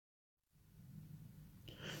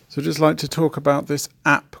So I'd just like to talk about this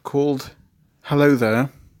app called Hello There.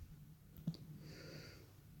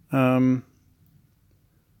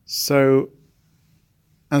 So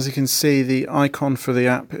as you can see, the icon for the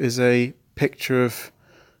app is a picture of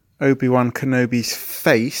Obi-Wan Kenobi's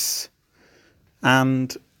face,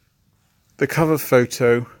 and the cover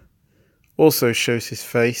photo also shows his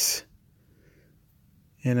face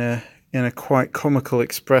in a quite comical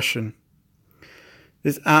expression.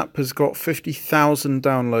 This app has got 50,000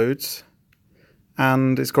 downloads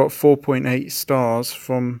and it's got 4.8 stars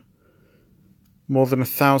from more than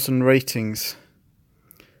 1,000 ratings.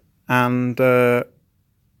 And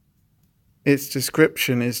its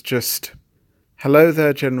description is just, "Hello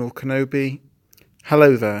there, General Kenobi.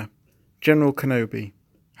 Hello there, General Kenobi.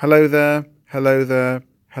 Hello there, hello there,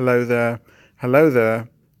 hello there, hello there,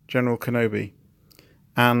 General Kenobi."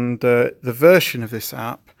 And the version of this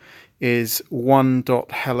app is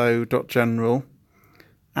 1.hello.general,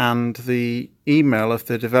 and the email of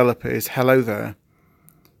the developer is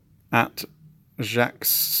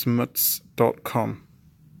hellothere@jacquesmuts.com.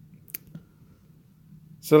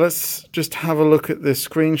 So let's just have a look at the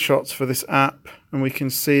screenshots for this app, and we can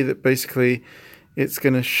see that basically it's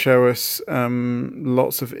going to show us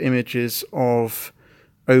lots of images of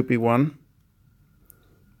Obi-Wan.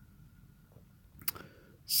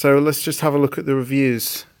 So let's just have a look at the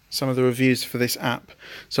reviews, some of the reviews for this app.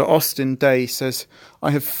 So Austin Day says,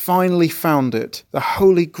 "I have finally found it, the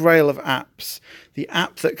holy grail of apps, the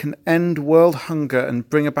app that can end world hunger and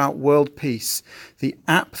bring about world peace, the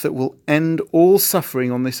app that will end all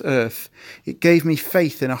suffering on this earth. It gave me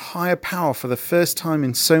faith in a higher power for the first time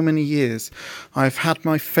in so many years. I have had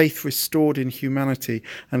my faith restored in humanity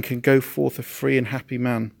and can go forth a free and happy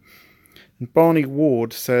man." And Barney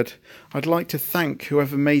Ward said, "I'd like to thank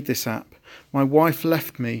whoever made this app. My wife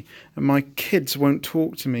left me and my kids won't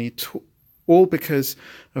talk to me, all because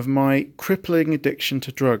of my crippling addiction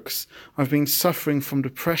to drugs. I've been suffering from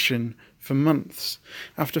depression for months.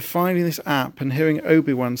 After finding this app and hearing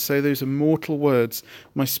Obi-Wan say those immortal words,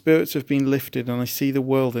 my spirits have been lifted and I see the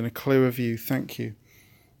world in a clearer view. Thank you."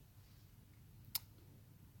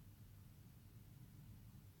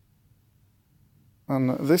 And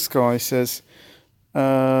this guy says,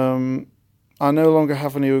 "I no longer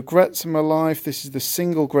have any regrets in my life. This is the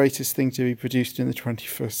single greatest thing to be produced in the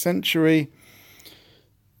 21st century.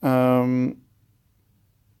 And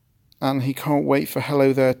he can't wait for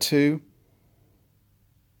Hello There too."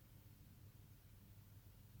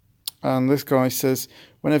 And this guy says,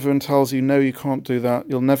 "When everyone tells you no, you can't do that,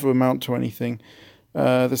 you'll never amount to anything.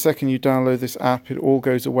 The second you download this app, it all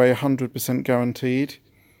goes away 100% guaranteed."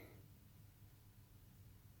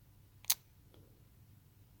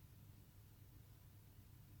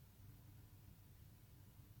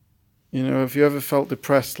 You know, have you ever felt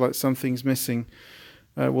depressed, like something's missing?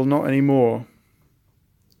 Well, not anymore.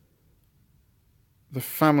 The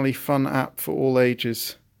family fun app for all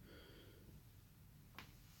ages.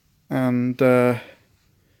 And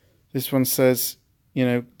this one says, you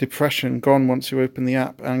know, depression gone once you open the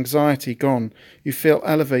app, anxiety gone. You feel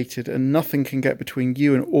elevated and nothing can get between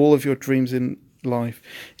you and all of your dreams in life.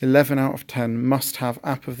 11 out of 10 must have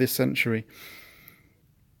app of this century.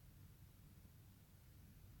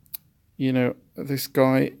 You know, this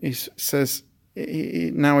guy says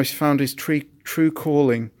he now has found his true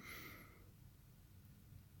calling.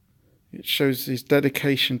 It shows his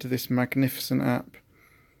dedication to this magnificent app.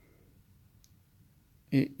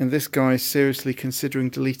 And this guy is seriously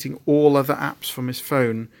considering deleting all other apps from his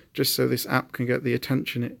phone just so this app can get the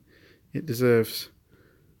attention it deserves.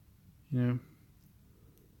 You know.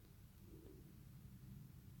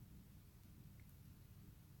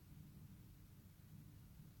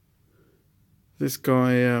 This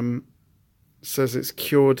guy says it's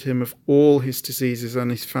cured him of all his diseases and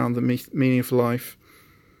he's found the meaning of life.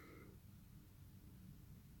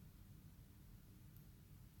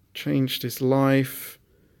 Changed his life.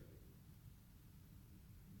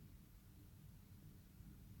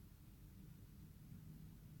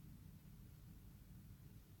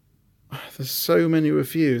 There's so many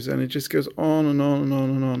reviews and it just goes on and on and on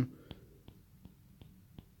and on.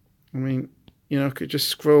 I mean, you know, I could just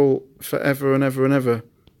scroll forever and ever and ever.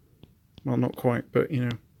 Well, not quite, but, you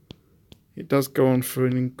know, it does go on for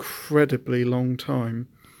an incredibly long time,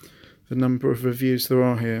 the number of reviews there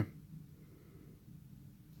are here.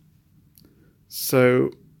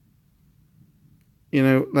 So, you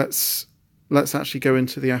know, let's actually go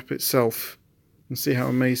into the app itself and see how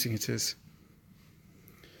amazing it is.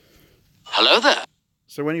 Hello there.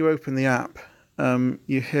 So when you open the app,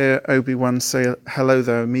 you hear Obi-Wan say hello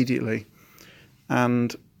there immediately.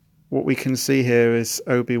 And what we can see here is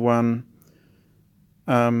Obi-Wan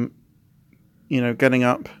getting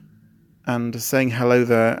up and saying hello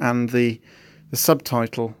there, and the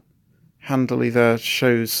subtitle handily there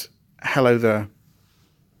shows hello there.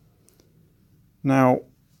 Now,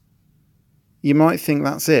 you might think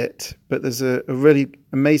that's it, but there's a really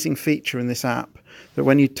amazing feature in this app that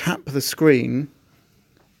when you tap the screen,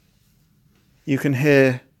 you can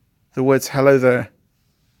hear the words hello there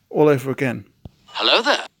all over again. Hello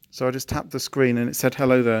there. So I just tapped the screen and it said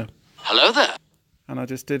hello there. Hello there. And I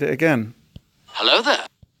just did it again. Hello there.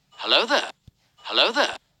 Hello there. Hello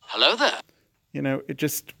there. Hello there.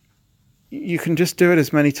 You can just do it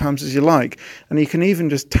as many times as you like. And you can even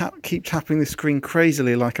just keep tapping the screen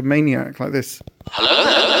crazily like a maniac, like this. Hello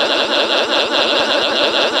there.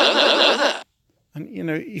 And,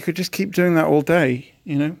 you could just keep doing that all day,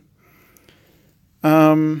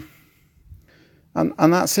 And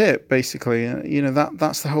that's it, basically.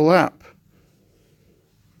 That's the whole app.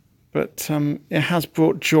 But it has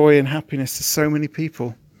brought joy and happiness to so many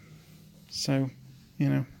people. So,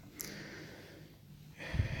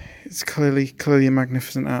 it's clearly a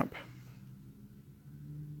magnificent app.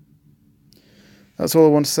 That's all I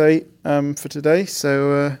want to say for today.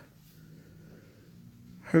 So,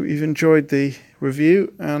 hope you've enjoyed the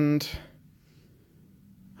review, and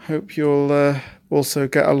hope you'll also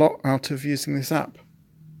get a lot out of using this app.